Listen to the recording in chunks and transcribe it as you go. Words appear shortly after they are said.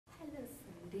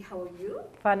how are you?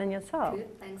 Fine, and yourself?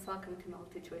 Good, thanks. Welcome to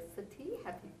Multi-Choice City.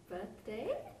 Happy birthday.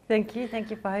 Thank you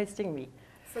for hosting me.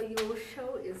 So your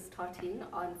show is starting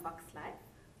on FoxLife,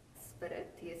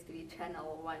 Spirit, TSTV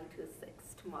channel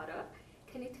 126 tomorrow.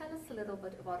 Can you tell us a little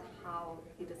bit about how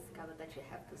you discovered that you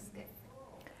have this gift?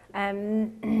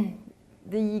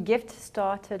 The gift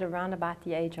started around about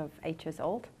the age of 8 years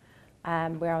old,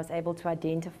 where I was able to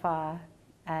identify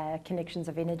connections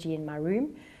of energy in my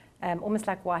room, almost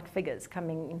like white figures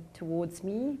coming towards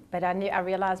me. But I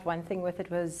realized one thing with it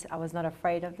was I was not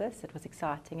afraid of this. It was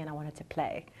exciting and I wanted to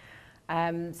play.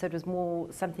 So it was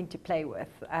more something to play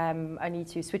with, only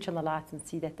to switch on the lights and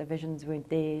see that the visions weren't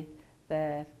there,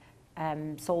 the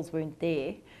souls weren't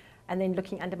there. And then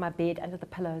looking under my bed, under the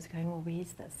pillows, going, well,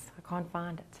 where's this? I can't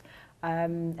find it.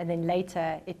 And then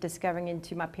later, it discovering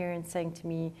into my parents saying to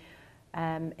me,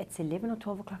 it's 11 or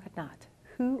 12 o'clock at night.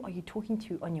 Who are you talking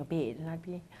to on your bed? And I'd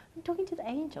be, I'm talking to the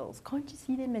angels. Can't you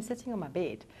see them? They're sitting on my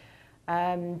bed.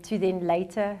 To then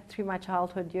later, through my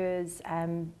childhood years,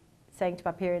 saying to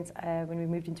my parents when we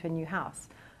moved into a new house,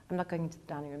 I'm not going into the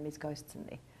dining room, there's ghosts in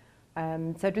there.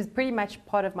 So it was pretty much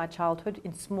part of my childhood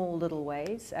in small little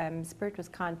ways. Spirit was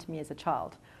kind to me as a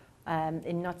child,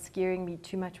 in not scaring me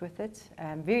too much with it.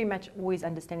 Very much always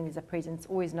understanding there's a presence,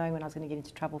 always knowing when I was going to get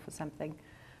into trouble for something,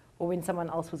 or when someone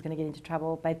else was going to get into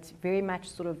trouble, but very much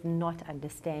sort of not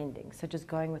understanding, so just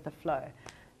going with the flow.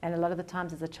 And a lot of the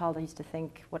times as a child, I used to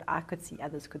think what I could see,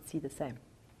 others could see the same.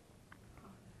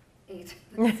 8,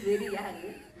 that's very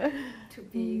young to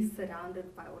be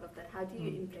surrounded by all of that. How do you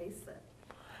embrace it?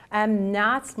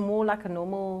 Now it's more like a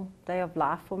normal day of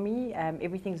life for me.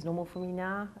 Everything's normal for me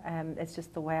now. It's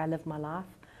just the way I live my life.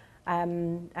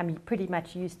 I'm pretty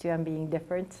much used to being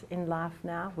different in life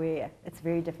now, where it's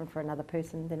very different for another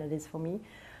person than it is for me.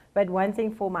 But one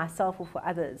thing for myself or for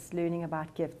others, learning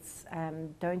about gifts,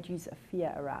 don't use a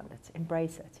fear around it.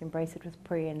 Embrace it. Embrace it with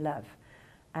prayer and love.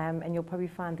 And you'll probably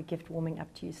find the gift warming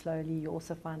up to you slowly. You'll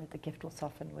also find that the gift will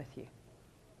soften with you.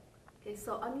 Okay,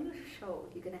 so on your show,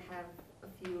 you're going to have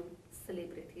a few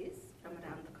celebrities from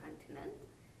around the continent,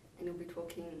 and you'll be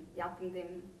helping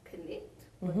them connect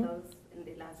with those in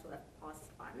their lives who have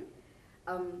passed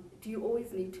on. Do you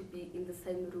always need to be in the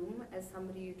same room as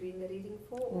somebody you're doing a reading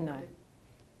for? Or no,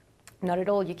 not at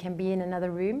all. You can be in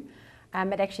another room.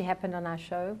 It actually happened on our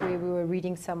show where we were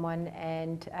reading someone,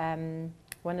 and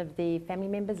one of the family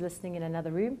members listening in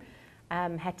another room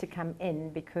had to come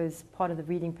in because part of the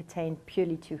reading pertained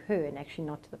purely to her and actually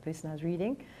not to the person I was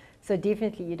reading. So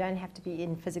definitely you don't have to be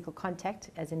in physical contact,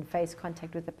 as in face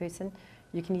contact with the person.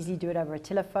 You can easily do it over a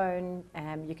telephone,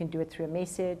 you can do it through a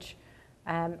message.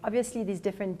 Obviously there's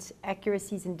different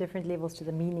accuracies and different levels to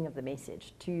the meaning of the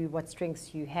message, to what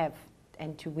strengths you have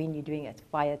and to when you're doing it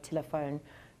via telephone,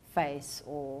 face,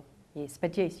 or yes.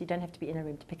 But yes, you don't have to be in a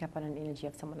room to pick up on an energy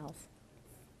of someone else.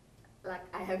 Like,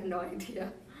 I have no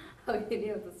idea how any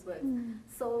of this works.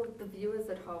 So the viewers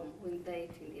at home, when they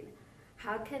tune in,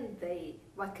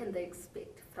 what can they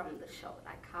expect from the show?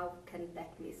 Like, how can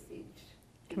that message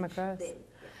come across?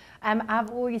 Them?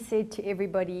 I've always said to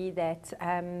everybody that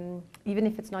even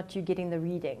if it's not you getting the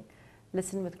reading,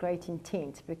 listen with great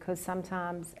intent, because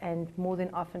sometimes and more than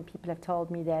often people have told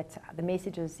me that the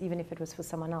messages, even if it was for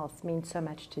someone else, mean so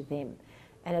much to them.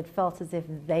 And it felt as if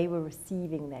they were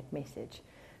receiving that message.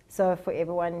 So for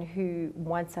everyone who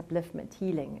wants upliftment,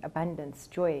 healing, abundance,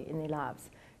 joy in their lives,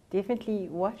 definitely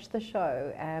watch the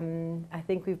show. I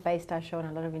think we've based our show on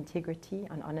a lot of integrity,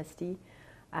 on honesty,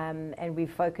 and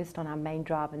we've focused on our main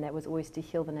drive, and that was always to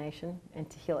heal the nation and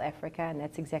to heal Africa, and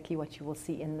that's exactly what you will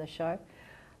see in the show.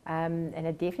 And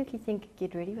I definitely think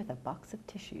get ready with a box of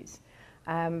tissues,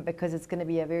 because it's going to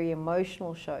be a very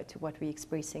emotional show to what we're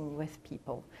expressing with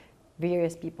people.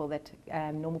 Various people that,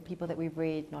 normal people that we've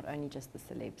read, not only just the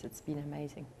celebs. It's been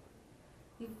amazing.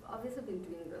 You've obviously been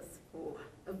doing this for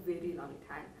a very long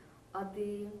time. Are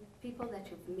there people that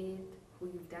you've met who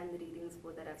you've done readings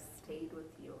for that have stayed with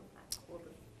you like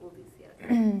all these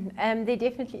years? There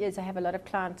definitely is. I have a lot of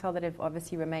clientele that have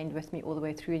obviously remained with me all the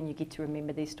way through, and you get to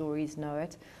remember their stories, know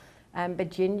it.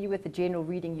 But generally with the general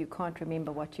reading, you can't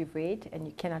remember what you've read, and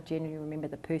you cannot generally remember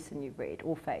the person you've read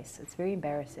or face. It's very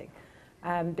embarrassing.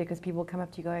 Because people come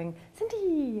up to you going,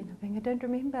 Cindy, and I'm going, I don't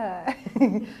remember.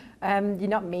 You're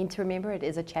not meant to remember, it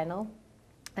is a channel.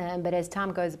 But as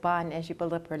time goes by and as you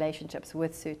build up relationships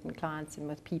with certain clients and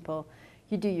with people,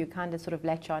 you kind of sort of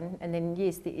latch on. And then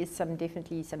yes, there is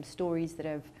definitely some stories that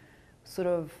have sort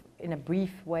of, in a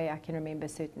brief way, I can remember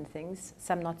certain things.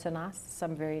 Some not so nice,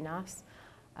 some very nice.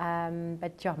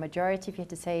 But yeah, majority, if you had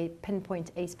to say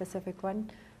pinpoint a specific one,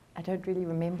 I don't really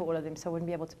remember all of them, so I wouldn't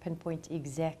be able to pinpoint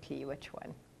exactly which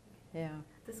one. Yeah.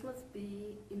 this must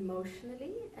be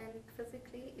emotionally and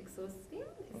physically exhausting.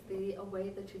 Is there a way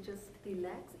that you just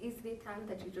relax? Is there time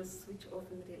that you just switch off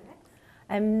and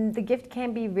relax? The gift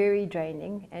can be very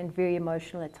draining and very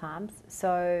emotional at times,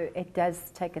 so it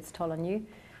does take its toll on you.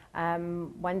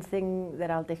 One thing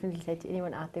that I'll definitely say to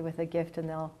anyone out there with a gift, and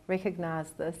they'll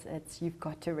recognize this, it's you've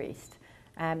got to rest.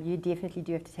 You definitely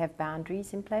do have to have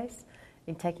boundaries in place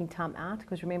in taking time out,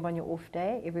 because remember, on your off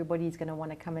day, everybody's going to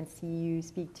want to come and see you,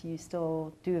 speak to you,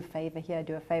 still do a favor here,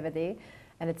 do a favor there,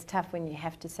 and it's tough when you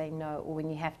have to say no, or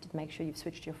when you have to make sure you've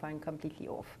switched your phone completely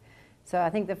off. So I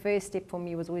think the first step for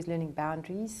me was always learning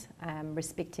boundaries,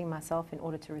 respecting myself in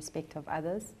order to respect of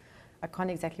others. I can't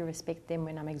exactly respect them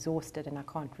when I'm exhausted and I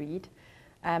can't read.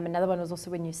 Another one was also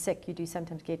when you're sick. You do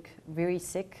sometimes get very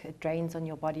sick. It drains on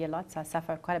your body a lot, so I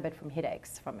suffer quite a bit from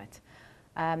headaches from it.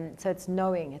 So it's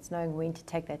knowing when to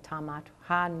take that time out,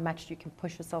 how much you can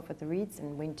push yourself with the reads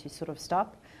and when to sort of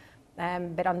stop.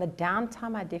 But on the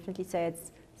downtime, I definitely say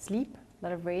it's sleep, a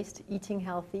lot of rest, eating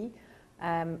healthy,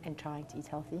 and trying to eat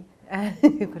healthy.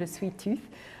 You've got a sweet tooth.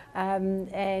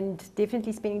 And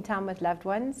definitely spending time with loved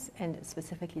ones, and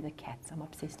specifically the cats. I'm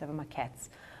obsessed over my cats.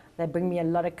 They bring me a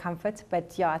lot of comfort.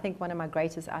 But yeah, I think one of my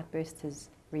greatest outbursts is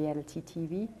reality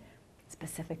TV,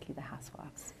 specifically The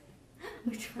Housewives.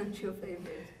 Which one's your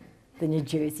favorite? The New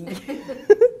Jersey.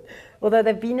 Although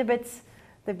they've been a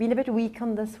bit weak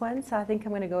on this one, so I think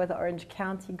I'm going to go with the Orange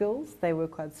County girls. They were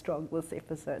quite strong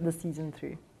this season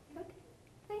through.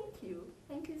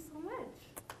 Thank you so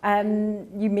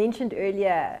much. You mentioned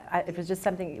earlier, it was just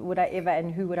something, would I ever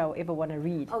and who would I ever want to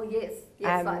read? Oh, yes,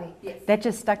 sorry, yes. That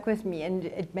just stuck with me, and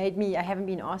it made me, I haven't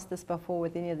been asked this before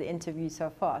with any of the interviews so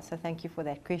far, so thank you for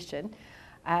that question.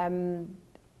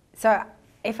 So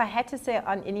if I had to say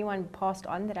on anyone passed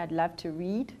on that I'd love to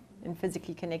read and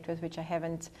physically connect with, which I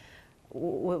haven't,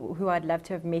 or who I'd love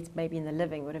to have met maybe in the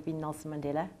living, would have been Nelson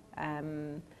Mandela.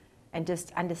 And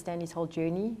just understand his whole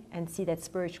journey and see that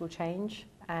spiritual change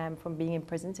from being in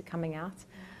prison to coming out.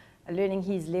 Learning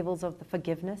his levels of the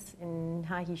forgiveness and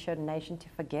how he showed a nation to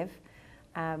forgive.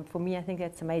 For me, I think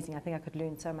that's amazing. I think I could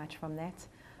learn so much from that.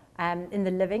 In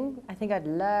the living, I think I'd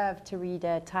love to read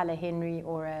a Tyler Henry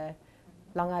or a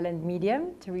Long Island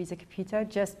Medium, Teresa Caputo,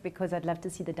 just because I'd love to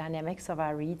see the dynamics of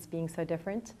our reads being so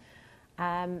different.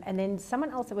 And then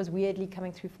someone else that was weirdly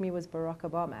coming through for me was Barack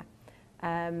Obama.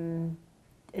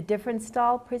 A different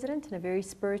style president and a very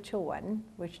spiritual one,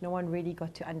 which no one really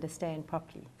got to understand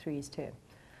properly through his term.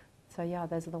 So yeah,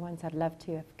 those are the ones I'd love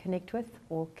to connect with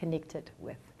or connected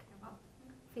with. Well,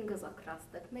 fingers are crossed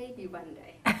that maybe one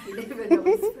day, you never know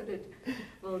where spirit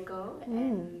will go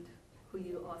and who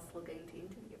you are still going to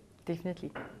interview.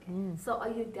 Definitely. So are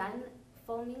you done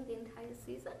filming the entire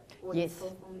season? Or yes.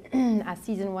 Still filming? Our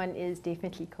season 1 is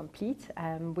definitely complete.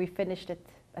 We finished it,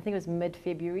 I think it was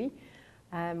mid-February.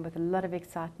 With a lot of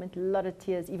excitement, a lot of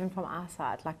tears, even from our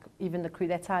side, like even the crew.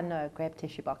 That's how I know, grab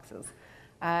tissue boxes.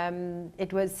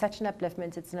 It was such an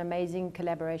upliftment. It's an amazing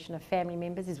collaboration of family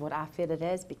members, is what I feel it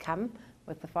has become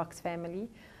with the Fox family,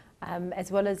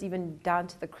 as well as even down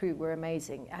to the crew were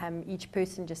amazing. Each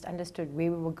person just understood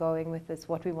where we were going with this,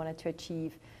 what we wanted to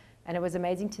achieve. And it was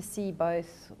amazing to see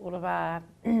both all of our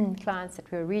clients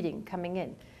that we were reading coming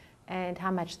in, and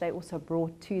how much they also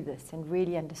brought to this and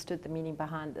really understood the meaning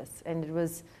behind this. And it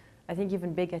was, I think,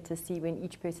 even bigger to see when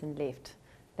each person left,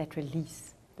 that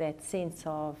release, that sense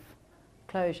of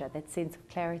closure, that sense of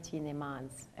clarity in their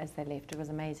minds as they left. It was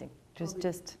amazing. It was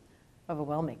just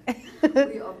overwhelming.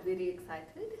 We are very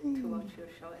excited to watch your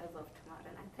show as of tomorrow.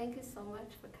 And I thank you so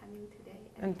much for coming today.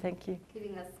 And thank you.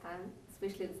 Giving us time,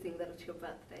 especially seeing that it's your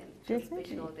birthday and it's your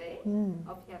special day.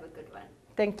 Hope you have a good one.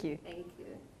 Thank you. Thank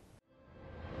you.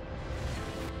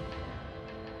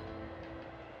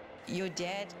 Your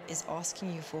dad is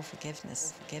asking you for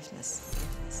forgiveness.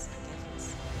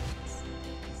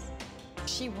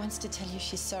 She wants to tell you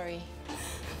she's sorry.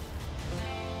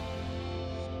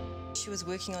 She was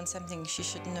working on something she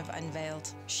shouldn't have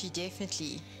unveiled. She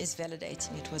definitely is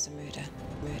validating it was a murder.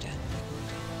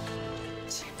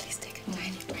 So please take a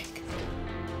tiny break.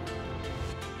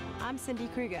 I'm Cindy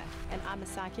Kruger, and I'm a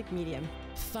psychic medium.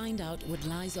 Find out what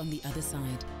lies on the other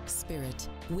side. Spirit,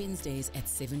 Wednesdays at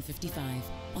 7:55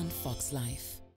 on FoxLife.